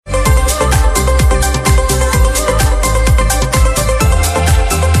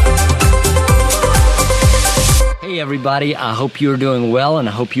everybody. I hope you're doing well, and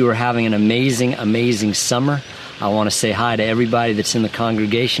I hope you are having an amazing, amazing summer. I want to say hi to everybody that's in the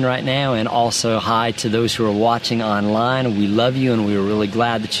congregation right now, and also hi to those who are watching online. We love you, and we are really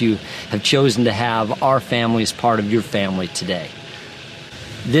glad that you have chosen to have our family as part of your family today.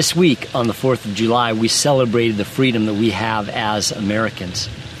 This week, on the 4th of July, we celebrated the freedom that we have as Americans.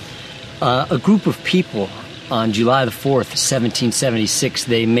 A group of people on July the 4th, 1776,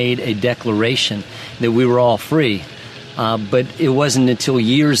 they made a declaration that we were all free. But it wasn't until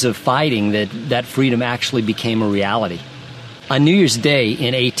years of fighting that that freedom actually became a reality. On New Year's Day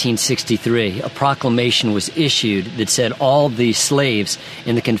in 1863, a proclamation was issued that said all the slaves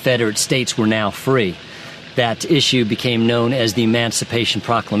in the Confederate States were now free. That issue became known as the Emancipation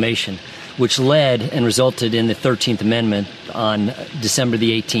Proclamation, which led and resulted in the 13th Amendment on December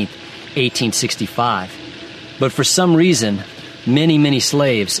the 18th, 1865. But for some reason, many, many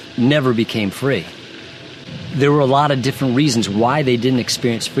slaves never became free. There were a lot of different reasons why they didn't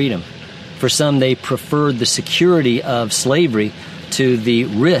experience freedom. For some, they preferred the security of slavery to the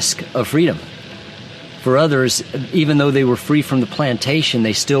risk of freedom. For others, even though they were free from the plantation,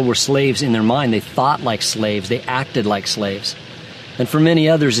 they still were slaves in their mind. They thought like slaves. They acted like slaves. And for many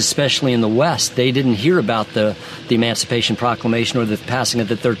others, especially in the West, they didn't hear about the Emancipation Proclamation or the passing of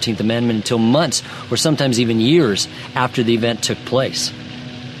the 13th Amendment until months or sometimes even years after the event took place.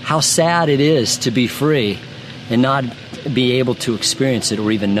 How sad it is to be free and not be able to experience it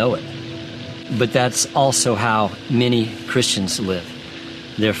or even know it. But that's also how many Christians live.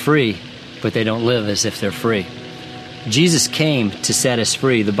 They're free, but they don't live as if they're free. Jesus came to set us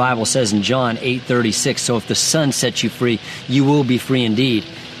free. The Bible says in John 8:36, so if the Son sets you free, you will be free indeed.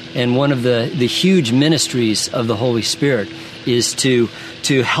 And one of the huge ministries of the Holy Spirit is to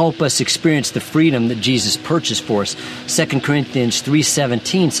help us experience the freedom that Jesus purchased for us. 2 Corinthians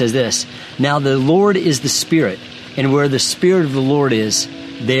 3:17 says this, now the Lord is the Spirit, and where the Spirit of the Lord is,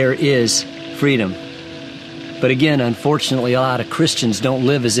 there is freedom. But again, unfortunately, a lot of Christians don't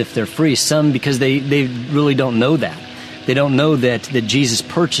live as if they're free. Some because they really don't know that. They don't know that Jesus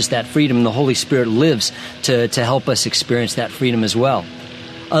purchased that freedom, and the Holy Spirit lives to help us experience that freedom as well.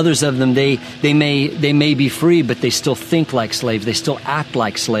 Others of them, they may be free, but they still think like slaves. They still act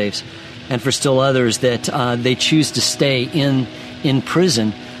like slaves. And for still others that they choose to stay in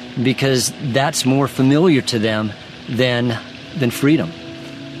prison because that's more familiar to them than freedom.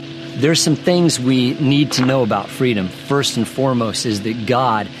 There's some things we need to know about freedom. First and foremost is that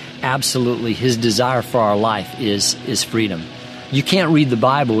God, absolutely, His desire for our life is freedom. You can't read the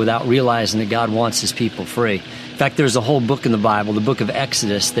Bible without realizing that God wants His people free. In fact, there's a whole book in the Bible, the book of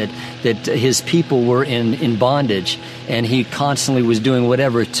Exodus, that His people were in bondage, and He constantly was doing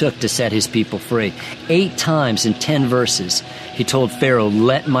whatever it took to set His people free. 8 times in 10 verses, He told Pharaoh,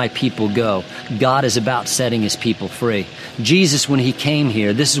 let my people go. God is about setting His people free. Jesus, when He came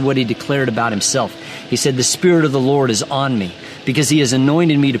here, this is what He declared about Himself. He said, the Spirit of the Lord is on me, because He has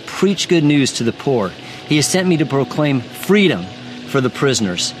anointed me to preach good news to the poor. He has sent me to proclaim freedom for the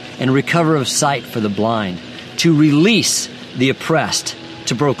prisoners and recovery of sight for the blind, to release the oppressed,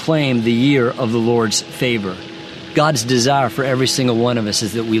 to proclaim the year of the Lord's favor. God's desire for every single one of us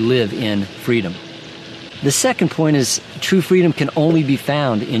is that we live in freedom. The second point is true freedom can only be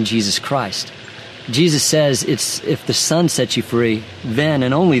found in Jesus Christ. Jesus says it's if the Son sets you free, then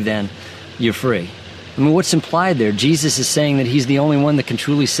and only then you're free. I mean, what's implied there? Jesus is saying that He's the only one that can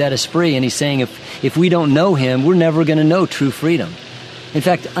truly set us free, and He's saying if we don't know Him, we're never going to know true freedom. In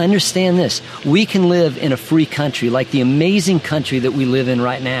fact, understand this. We can live in a free country, like the amazing country that we live in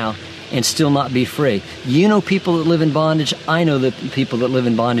right now, and still not be free. You know people that live in bondage. I know the people that live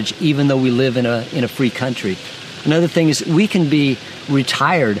in bondage, even though we live in a free country. Another thing is we can be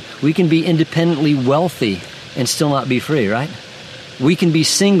retired. We can be independently wealthy and still not be free, right? We can be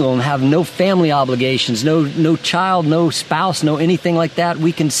single and have no family obligations, no child, no spouse, no anything like that.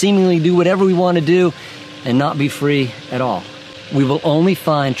 We can seemingly do whatever we want to do and not be free at all. We will only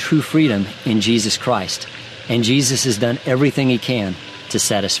find true freedom in Jesus Christ, and Jesus has done everything He can to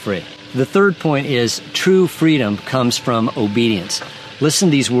set us free. The third point is true freedom comes from obedience. Listen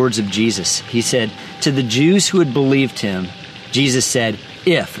to these words of Jesus. He said, to the Jews who had believed Him, Jesus said,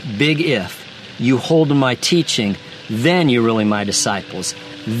 if, big if, you hold to my teaching, then you're really my disciples.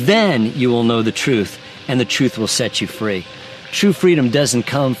 Then you will know the truth, and the truth will set you free. True freedom doesn't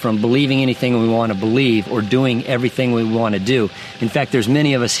come from believing anything we want to believe or doing everything we want to do. In fact, there's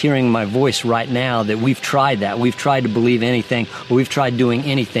many of us hearing my voice right now that we've tried that. We've tried to believe anything, or we've tried doing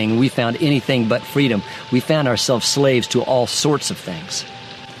anything. We found anything but freedom. We found ourselves slaves to all sorts of things.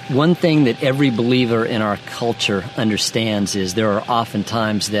 One thing that every believer in our culture understands is there are often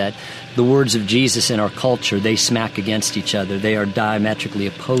times that the words of Jesus in our culture, they smack against each other. They are diametrically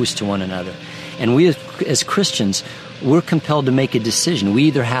opposed to one another. And we as Christians, we're compelled to make a decision. We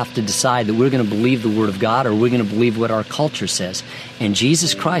either have to decide that we're going to believe the Word of God or we're going to believe what our culture says. And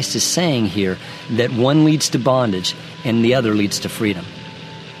Jesus Christ is saying here that one leads to bondage and the other leads to freedom.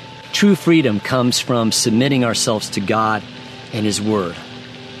 True freedom comes from submitting ourselves to God and His Word.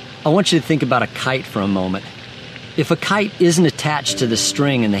 I want you to think about a kite for a moment. If a kite isn't attached to the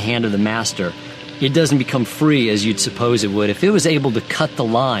string in the hand of the master, it doesn't become free as you'd suppose it would. If it was able to cut the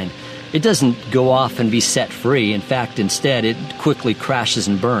line, it doesn't go off and be set free. In fact, instead, it quickly crashes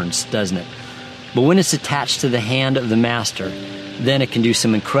and burns, doesn't it? But when it's attached to the hand of the master, then it can do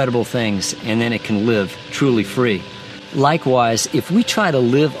some incredible things, and then it can live truly free. Likewise, if we try to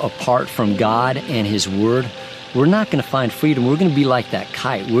live apart from God and His Word, we're not going to find freedom. We're going to be like that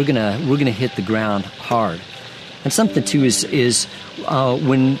kite. We're going to hit the ground hard. And something too is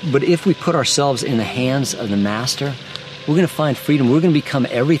but if we put ourselves in the hands of the Master, we're going to find freedom. We're going to become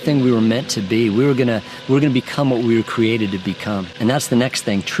everything we were meant to be. We're going to become what we were created to become. And that's the next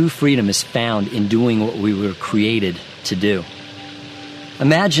thing. True freedom is found in doing what we were created to do.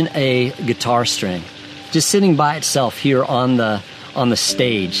 Imagine a guitar string just sitting by itself here on the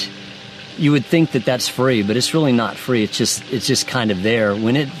stage. You would think that that's free, but it's really not free. It's just kind of there.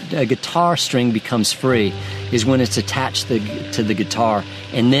 When a guitar string becomes free is when it's attached to the guitar,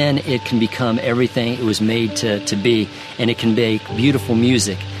 and then it can become everything it was made to be, and it can make beautiful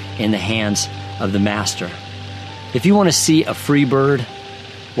music in the hands of the master. If you want to see a free bird,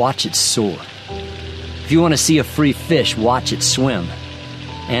 watch it soar. If you want to see a free fish, watch it swim.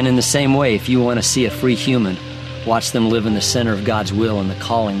 And in the same way, if you want to see a free human, watch them live in the center of God's will and the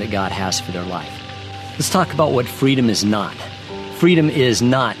calling that God has for their life. Let's talk about what freedom is not. Freedom is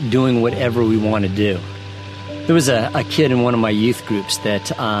not doing whatever we want to do. There was a kid in one of my youth groups that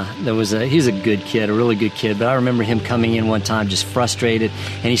he's a good kid, a really good kid, but I remember him coming in one time just frustrated,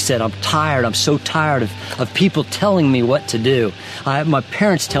 and he said, I'm so tired of people telling me what to do. My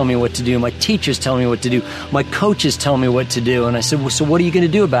parents tell me what to do, my teachers tell me what to do, my coaches tell me what to do. And I said, well, so what are you going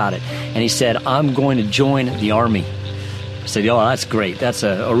to do about it? And he said, I'm going to join the Army. I said, oh, that's great. That's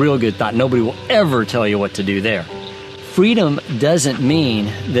a real good thought. Nobody will ever tell you what to do there. Freedom doesn't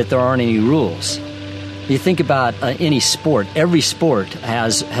mean that there aren't any rules. You think about any sport. Every sport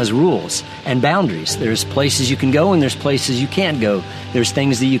has rules and boundaries. There's places you can go and there's places you can't go. There's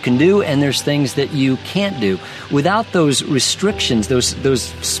things that you can do and there's things that you can't do. Without those restrictions, those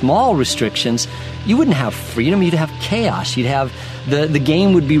small restrictions, you wouldn't have freedom. You'd have chaos. You'd have the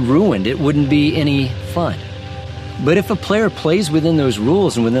game would be ruined. It wouldn't be any fun. But if a player plays within those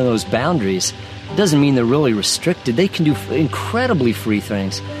rules and within those boundaries, it doesn't mean they're really restricted. They can do incredibly free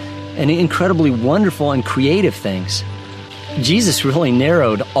things and incredibly wonderful and creative things. Jesus really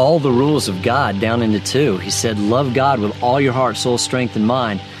narrowed all the rules of God down into two. He said, love God with all your heart, soul, strength, and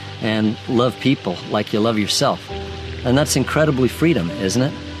mind, and love people like you love yourself. And that's incredibly freedom, isn't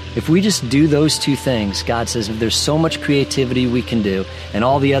it? If we just do those two things, God says there's so much creativity we can do, and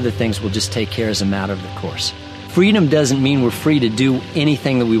all the other things will just take care as a matter of the course. Freedom doesn't mean we're free to do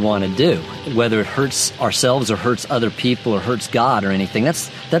anything that we want to do, whether it hurts ourselves or hurts other people or hurts God or anything.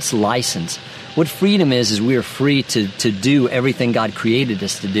 That's license. What freedom is we are free to do everything God created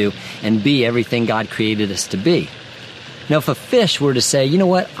us to do and be everything God created us to be. Now, if a fish were to say, you know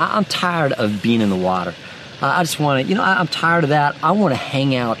what, I'm tired of being in the water. I just want to, I'm tired of that. I want to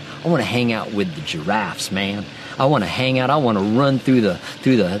hang out. I want to hang out with the giraffes, man. I want to hang out. I want to run through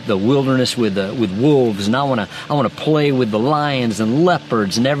the wilderness with wolves, and I want to play with the lions and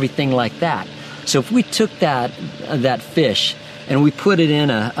leopards and everything like that. So if we took that fish and we put it in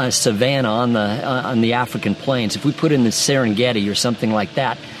a savanna on the African plains, if we put it in the Serengeti or something like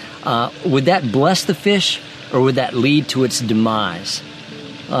that, would that bless the fish or would that lead to its demise?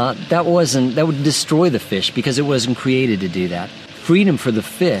 That would destroy the fish because it wasn't created to do that. Freedom for the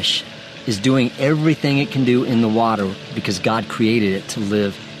fish is doing everything it can do in the water because God created it to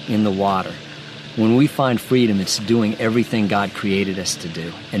live in the water. When we find freedom, it's doing everything God created us to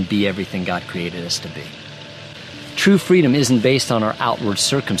do and be everything God created us to be. True freedom isn't based on our outward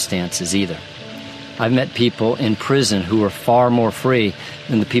circumstances either. I've met people in prison who are far more free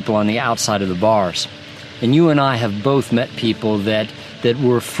than the people on the outside of the bars. And you and I have both met people that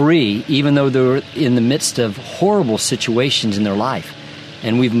were free even though they were in the midst of horrible situations in their life.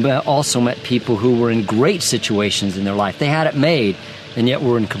 And we've also met people who were in great situations in their life. They had it made, and yet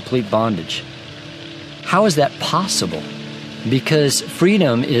were in complete bondage. How is that possible? Because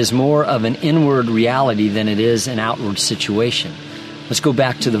freedom is more of an inward reality than it is an outward situation. Let's go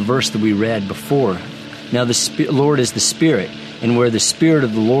back to the verse that we read before. Now the Lord is the Spirit, and where the Spirit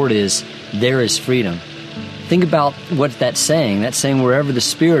of the Lord is, there is freedom. Think about what that's saying. That's saying wherever the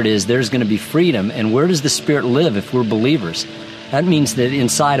Spirit is, there's going to be freedom. And where does the Spirit live if we're believers? That means that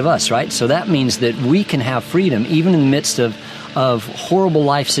inside of us, right? So that means that we can have freedom even in the midst of horrible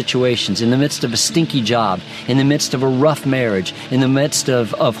life situations, in the midst of a stinky job, in the midst of a rough marriage, in the midst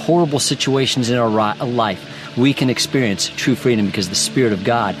of horrible situations in our life. We can experience true freedom because the Spirit of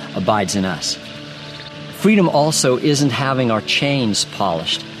God abides in us. Freedom also isn't having our chains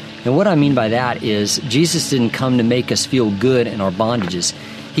polished. And what I mean by that is Jesus didn't come to make us feel good in our bondages.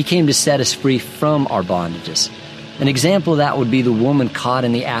 He came to set us free from our bondages. An example of that would be the woman caught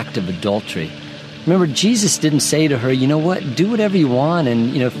in the act of adultery. Remember, Jesus didn't say to her, you know what, do whatever you want,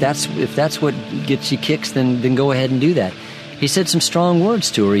 and if that's what gets you kicks, then go ahead and do that. He said some strong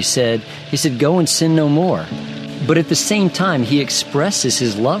words to her. He said, go and sin no more. But at the same time, he expresses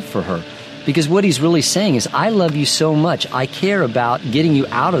his love for her. Because what he's really saying is, I love you so much. I care about getting you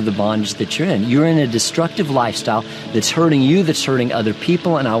out of the bondage that you're in. You're in a destructive lifestyle that's hurting you, that's hurting other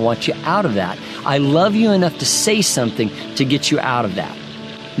people, and I want you out of that. I love you enough to say something to get you out of that.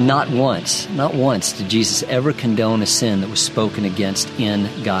 Not once did Jesus ever condone a sin that was spoken against in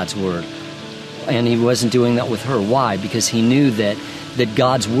God's Word. And he wasn't doing that with her. Why? Because he knew that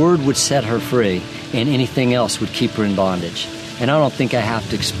God's Word would set her free and anything else would keep her in bondage. And I don't think I have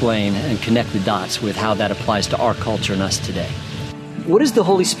to explain and connect the dots with how that applies to our culture and us today. What does the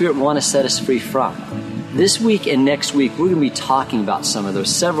Holy Spirit want to set us free from? This week and next week, we're going to be talking about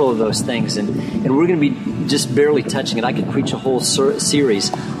several of those things, and we're going to be just barely touching it. I could preach a whole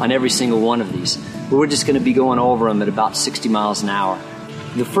series on every single one of these, but we're just going to be going over them at about 60 miles an hour.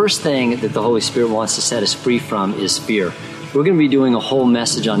 The first thing that the Holy Spirit wants to set us free from is fear. We're going to be doing a whole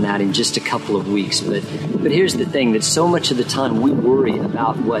message on that in just a couple of weeks. But here's the thing, that so much of the time we worry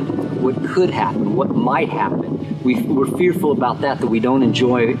about what could happen, what might happen. We're fearful about that we don't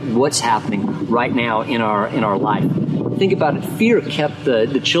enjoy what's happening right now in our life. Think about it. Fear kept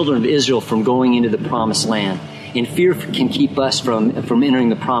the children of Israel from going into the promised land. And fear can keep us from entering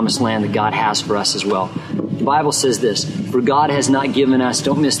the promised land that God has for us as well. The Bible says this, for God has not given us,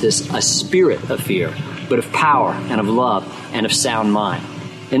 don't miss this, a spirit of fear, but of power and of love and of sound mind.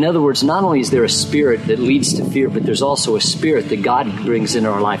 In other words, not only is there a spirit that leads to fear, but there's also a spirit that God brings into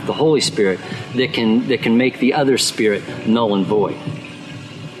our life, the Holy Spirit, that can make the other spirit null and void.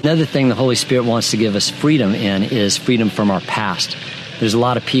 Another thing the Holy Spirit wants to give us freedom in is freedom from our past. There's a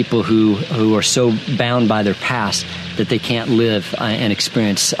lot of people who are so bound by their past that they can't live and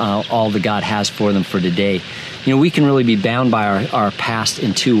experience all that God has for them for today. We can really be bound by our past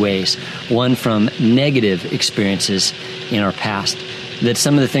in two ways. One, from negative experiences in our past. That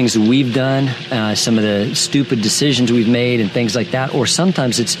some of the things that we've done, some of the stupid decisions we've made and things like that, or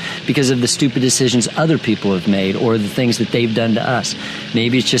sometimes it's because of the stupid decisions other people have made or the things that they've done to us.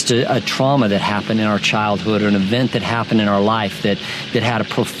 Maybe it's just a trauma that happened in our childhood or an event that happened in our life that had a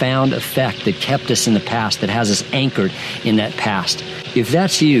profound effect that kept us in the past, that has us anchored in that past. If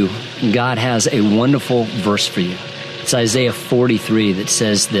that's you, God has a wonderful verse for you. It's Isaiah 43 that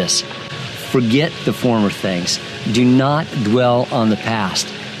says this, forget the former things. Do not dwell on the past.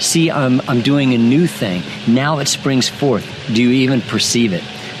 See, I'm doing a new thing. Now it springs forth. Do you even perceive it?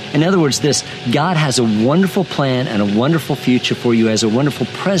 In other words, God has a wonderful plan and a wonderful future for you, has a wonderful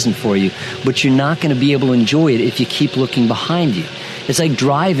present for you, but you're not going to be able to enjoy it if you keep looking behind you. It's like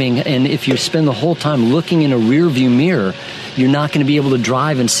driving, and if you spend the whole time looking in a rearview mirror, you're not going to be able to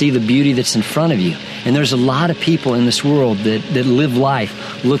drive and see the beauty that's in front of you. And there's a lot of people in this world that live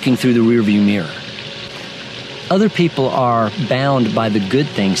life looking through the rearview mirror. Other people are bound by the good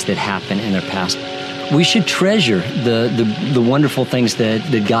things that happen in their past. We should treasure the wonderful things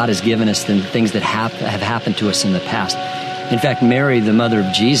that God has given us and the things that have happened to us in the past. In fact, Mary, the mother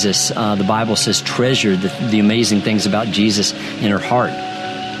of Jesus, the Bible says treasured the amazing things about Jesus in her heart.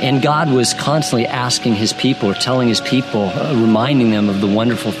 And God was constantly asking his people or telling his people, reminding them of the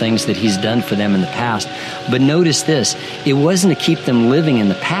wonderful things that he's done for them in the past. But notice this, it wasn't to keep them living in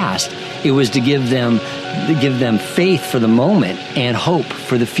the past. It was to give them faith for the moment and hope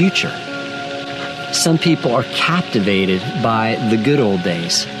for the future. Some people are captivated by the good old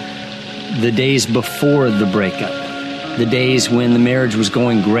days, the days before the breakup, the days when the marriage was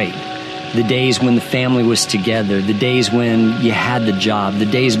going great, the days when the family was together, the days when you had the job, the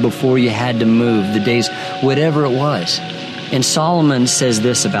days before you had to move, the days, whatever it was. And Solomon says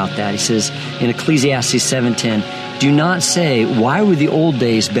this about that. He says in Ecclesiastes 7:10, do not say, why were the old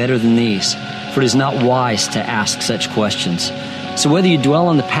days better than these? For it is not wise to ask such questions. So whether you dwell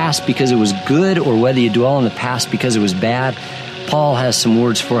on the past because it was good or whether you dwell on the past because it was bad, Paul has some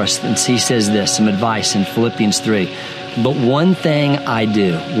words for us, and he says this, some advice in Philippians 3. But one thing I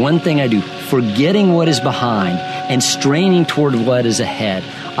do, forgetting what is behind and straining toward what is ahead,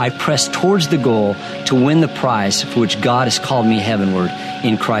 I press towards the goal to win the prize for which God has called me heavenward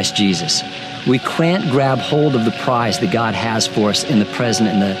in Christ Jesus. We can't grab hold of the prize that God has for us in the present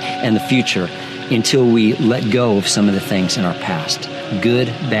and the future until we let go of some of the things in our past, good,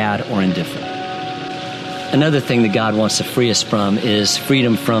 bad, or indifferent. Another thing that God wants to free us from is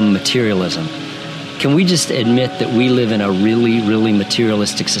freedom from materialism. Can we just admit that we live in a really, really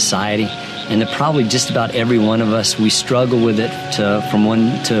materialistic society, and that probably just about every one of us, we struggle with it from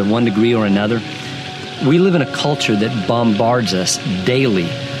one degree or another? We live in a culture that bombards us daily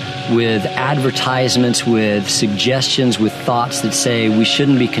with advertisements, with suggestions, with thoughts that say we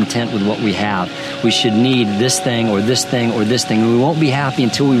shouldn't be content with what we have. We should need this thing or this thing or this thing, and we won't be happy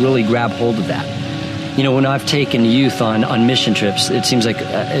until we really grab hold of that. You know, when I've taken youth on mission trips, it seems like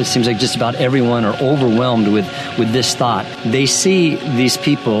just about everyone are overwhelmed with this thought. They see these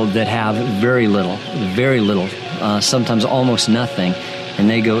people that have very little, sometimes almost nothing, and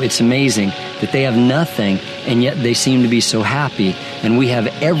they go, it's amazing that they have nothing, and yet they seem to be so happy, and we have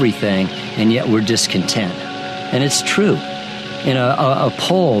everything, and yet we're discontent. And it's true. In a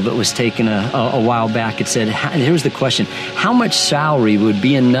poll that was taken a while back, it said, here's the question, how much salary would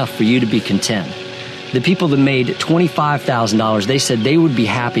be enough for you to be content? The people that made $25,000, they said they would be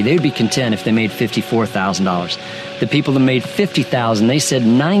happy. They would be content if they made $54,000. The people that made $50,000, they said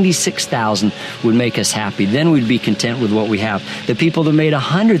 $96,000 would make us happy. Then we'd be content with what we have. The people that made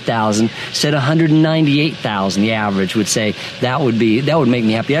 $100,000 said $198,000. The average would say that would make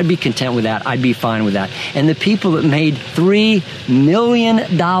me happy. I'd be content with that. I'd be fine with that. And the people that made $3 million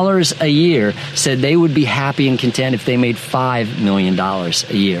a year said they would be happy and content if they made $5 million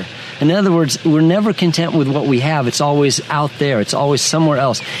a year. In other words, we're never content with what we have. It's always out there. It's always somewhere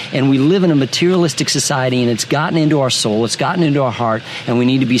else. And we live in a materialistic society, and it's gotten into our soul. It's gotten into our heart, and we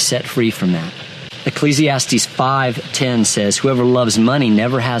need to be set free from that. Ecclesiastes 5:10 says, whoever loves money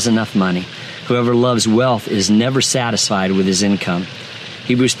never has enough money. Whoever loves wealth is never satisfied with his income.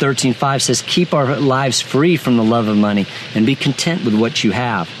 Hebrews 13:5 says, keep our lives free from the love of money and be content with what you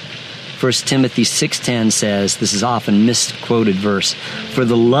have. 1 Timothy 6:10 says, this is often misquoted verse, for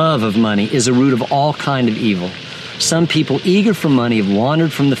the love of money is a root of all kind of evil. Some people eager for money have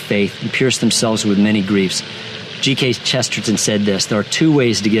wandered from the faith and pierced themselves with many griefs. G.K. Chesterton said this, there are two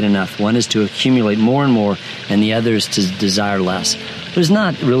ways to get enough. One is to accumulate more and more, and the other is to desire less. There's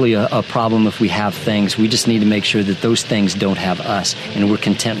not really a problem if we have things. We just need to make sure that those things don't have us, and we're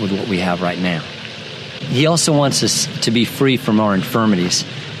content with what we have right now. He also wants us to be free from our infirmities.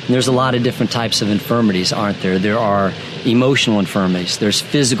 And there's a lot of different types of infirmities, aren't there? There are emotional infirmities, there's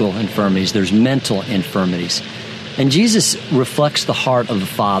physical infirmities, there's mental infirmities. And Jesus reflects the heart of the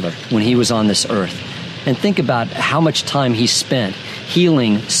Father when he was on this earth. And think about how much time he spent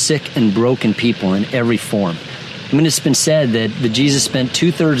healing sick and broken people in every form. I mean, it's been said that Jesus spent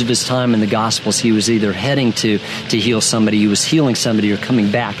 2/3 of his time in the Gospels. He was either heading to heal somebody, he was healing somebody, or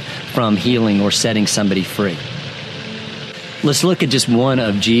coming back from healing or setting somebody free. Let's look at just one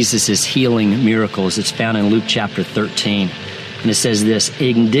of Jesus' healing miracles. It's found in Luke chapter 13. And it says this,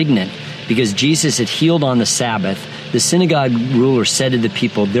 indignant because Jesus had healed on the Sabbath, the synagogue ruler said to the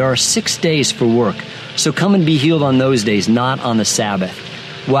people, there are 6 days for work, so come and be healed on those days, not on the Sabbath.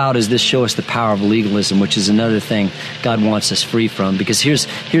 Wow, does this show us the power of legalism, which is another thing God wants us free from. Because here's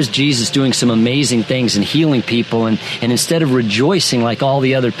Jesus doing some amazing things and healing people, and instead of rejoicing like all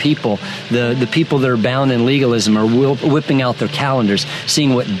the other people, the people that are bound in legalism are whipping out their calendars,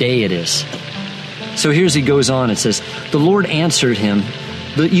 seeing what day it is. So he goes on and says, the Lord answered him,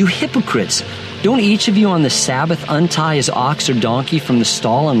 but you hypocrites, don't each of you on the Sabbath untie his ox or donkey from the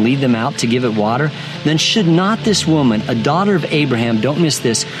stall and lead them out to give it water? Then should not this woman, a daughter of Abraham, don't miss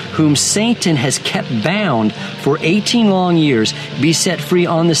this, whom Satan has kept bound for 18 long years, be set free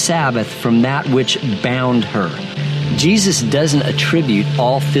on the Sabbath from that which bound her? Jesus doesn't attribute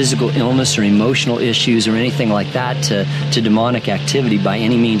all physical illness or emotional issues or anything like that to demonic activity by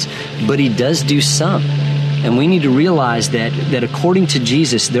any means, but he does do some. And we need to realize that according to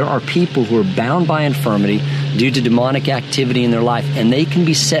Jesus, there are people who are bound by infirmity due to demonic activity in their life, and they can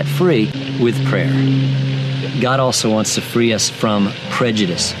be set free with prayer. God also wants to free us from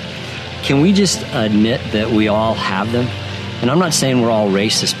prejudice. Can we just admit that we all have them? And I'm not saying we're all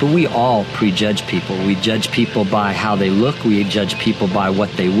racist, but we all prejudge people. We judge people by how they look. We judge people by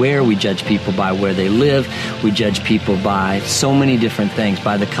what they wear. We judge people by where they live. We judge people by so many different things,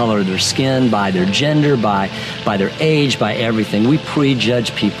 by the color of their skin, by their gender, by their age, by everything. We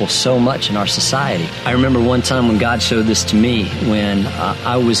prejudge people so much in our society. I remember one time when God showed this to me when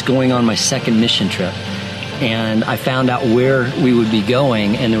I was going on my second mission trip. And I found out where we would be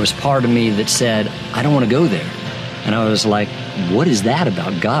going, and there was part of me that said, I don't want to go there. And I was like, what is that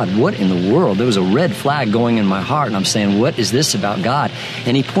about God? What in the world? There was a red flag going in my heart, and I'm saying, what is this about God?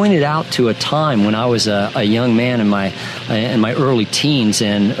 And he pointed out to a time when I was a young man in my early teens,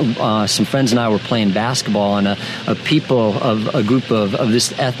 and some friends and I were playing basketball, and a group of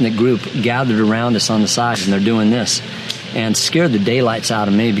this ethnic group gathered around us on the sides, and they're doing this. And scared the daylights out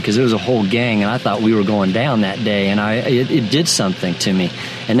of me because there was a whole gang, and I thought we were going down that day, and it did something to me.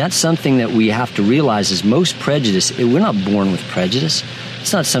 And that's something that we have to realize is most prejudice, we're not born with prejudice.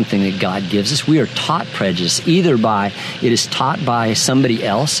 It's not something that God gives us. We are taught prejudice, it is taught by somebody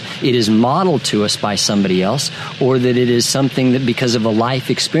else, it is modeled to us by somebody else, or that it is something that because of a life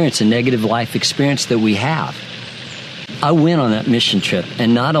experience, a negative life experience that we have. I went on that mission trip,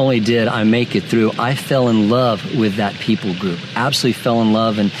 and not only did I make it through, I fell in love with that people group. Absolutely fell in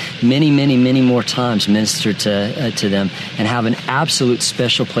love, and many, many, many more times ministered to them and have an absolute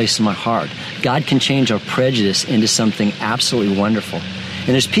special place in my heart. God can change our prejudice into something absolutely wonderful. And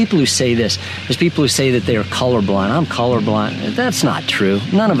there's people who say this. There's people who say that they are colorblind. I'm colorblind. That's not true.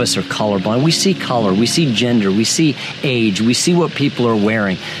 None of us are colorblind. We see color. We see gender. We see age. We see what people are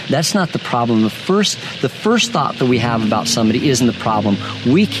wearing. That's not the problem. The first thought that we have about somebody isn't the problem.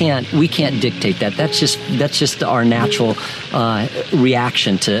 We can't dictate that. That's just our natural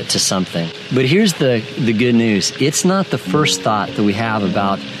reaction to something. But here's the good news. It's not the first thought that we have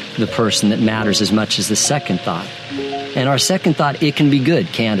about the person that matters as much as the second thought. And our second thought, it can be good,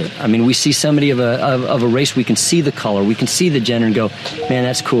 can't it? I mean, we see somebody of a race, we can see the color, we can see the gender and go, man,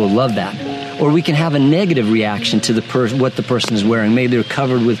 that's cool, love that. Or we can have a negative reaction to what the person is wearing. Maybe they're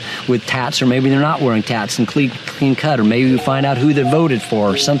covered with tats, or maybe they're not wearing tats and clean cut, or maybe we find out who they voted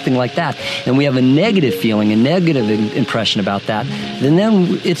for, or something like that. And we have a negative feeling, a negative impression about that.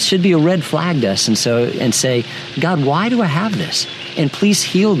 Then it should be a red flag to us, and say, God, why do I have this? And please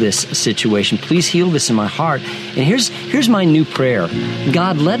heal this situation. Please heal this in my heart. And here's my new prayer.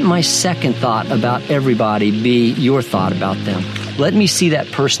 God, let my second thought about everybody be your thought about them. Let me see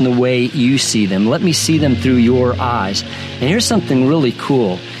that person the way you see them. Let me see them through your eyes. And here's something really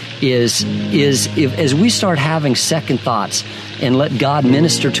cool is if as we start having second thoughts and let God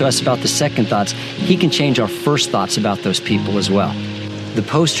minister to us about the second thoughts, he can change our first thoughts about those people as well. The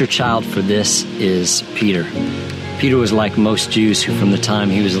poster child for this is Peter. Peter was like most Jews who from the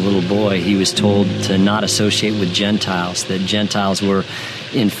time he was a little boy, he was told to not associate with Gentiles, that Gentiles were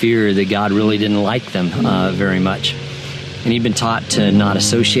inferior, that God really didn't like them very much. And he'd been taught to not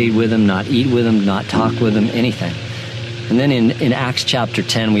associate with them, not eat with them, not talk with them, anything. And then in Acts chapter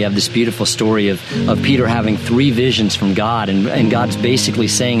 10, we have this beautiful story of Peter having 3 visions from God, and God's basically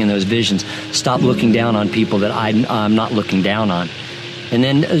saying in those visions, stop looking down on people that I'm not looking down on. And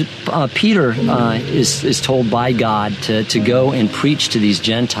then Peter is told by God to go and preach to these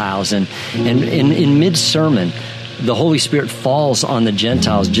Gentiles. And in mid-sermon, the Holy Spirit falls on the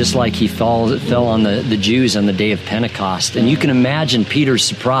Gentiles just like he fell on the Jews on the day of Pentecost. And you can imagine Peter's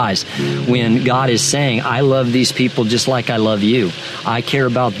surprise when God is saying, I love these people just like I love you. I care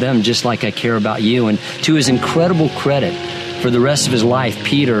about them just like I care about you. And to his incredible credit, for the rest of his life,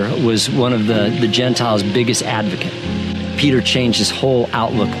 Peter was one of the Gentiles' biggest advocate. Peter changed his whole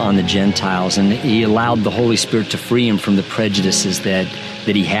outlook on the Gentiles, and he allowed the Holy Spirit to free him from the prejudices that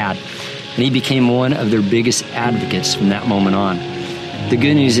he had. And he became one of their biggest advocates from that moment on. The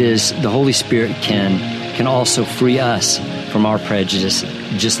good news is the Holy Spirit can also free us from our prejudice,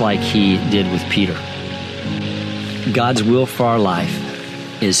 just like he did with Peter. God's will for our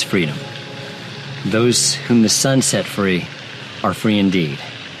life is freedom. Those whom the Son set free are free indeed.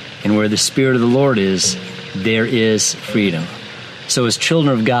 And where the Spirit of the Lord is, there is freedom. So as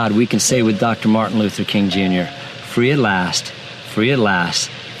children of God, we can say with Dr. Martin Luther King Jr., free at last,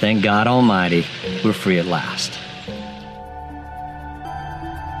 thank God Almighty, we're free at last.